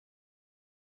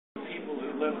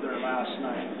lived there last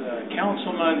night. The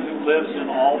councilman who lives in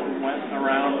Alton went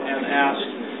around and asked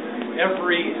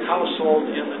every household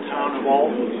in the town of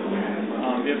Alton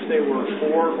if they were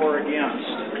for or against.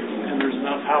 And there's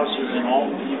enough houses in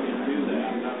Alton you can do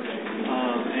that.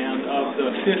 And of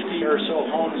the 50 or so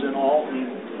homes in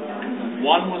Alton,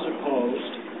 one was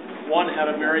opposed. One had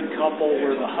a married couple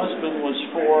where the husband was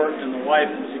for and the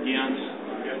wife was against,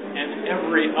 and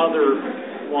every other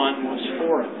one was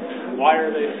for it. Why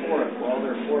are they for it? Well,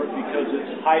 they're for it because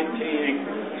it's high-paying,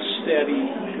 steady,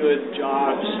 good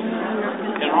jobs,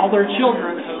 and all their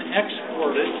children have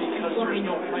exported because there's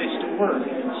no place to work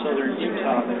in southern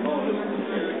Utah.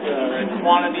 The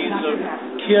quantities of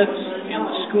kids in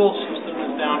the school system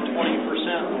is down 20%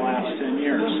 in the last 10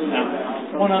 years.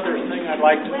 Now, one other thing I'd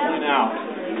like to point out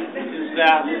is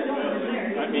that,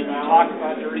 we talk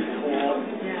about dirty coal.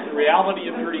 The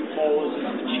reality of dirty coal is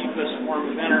it's the cheapest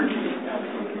form of energy.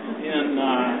 In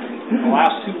the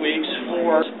last 2 weeks,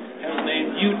 Forbes has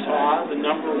named Utah the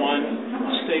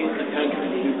 #1 state in the country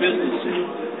to do business in.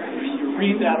 If you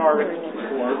read that article in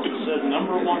Forbes, it says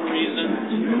 #1 reason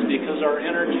is because our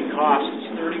energy cost is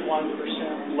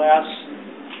 31% less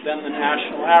than the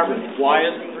national average. Why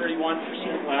is it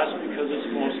 31% less? Because it's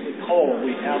mostly coal.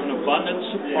 We have an abundant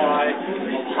supply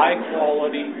of high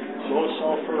quality, low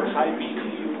sulfur, high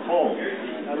BTU coal.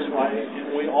 That's why,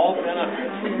 and we all benefit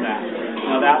from that.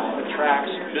 Now that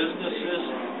attracts businesses,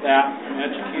 that an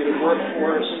educated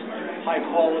workforce, high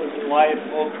quality of life,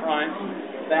 low crime.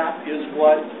 That is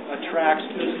what attracts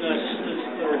businesses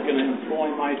that are going to employ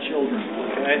my children.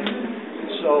 Okay?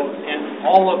 So, and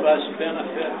all of us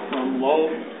benefit from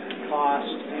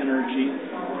low-cost energy,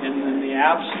 and in the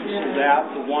absence of that,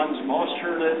 the ones most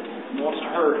hurt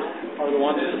are the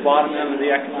ones at the bottom end of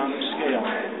the economic scale.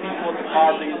 People at the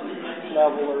poverty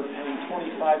level are paying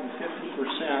 25 to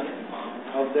 50%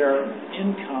 of their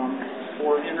income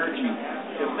for energy.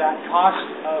 If that cost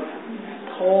of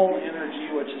coal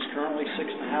energy, which is currently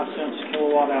 6.5 cents a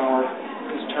kilowatt hour,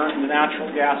 is turned to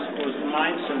natural gas, it goes to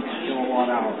 9 cents a kilowatt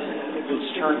hour. If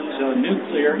it's turned to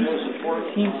nuclear, it goes to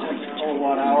 14 cents a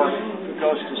kilowatt hour. If it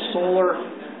goes to solar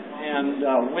and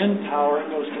wind power,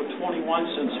 it goes to 21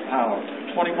 cents a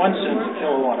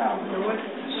kilowatt hour.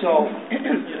 So,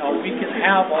 we can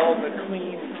have all the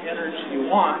clean energy you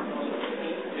want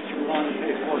if you want to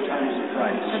pay 4 times the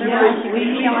price. Otherwise,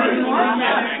 we want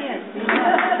our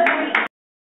kids.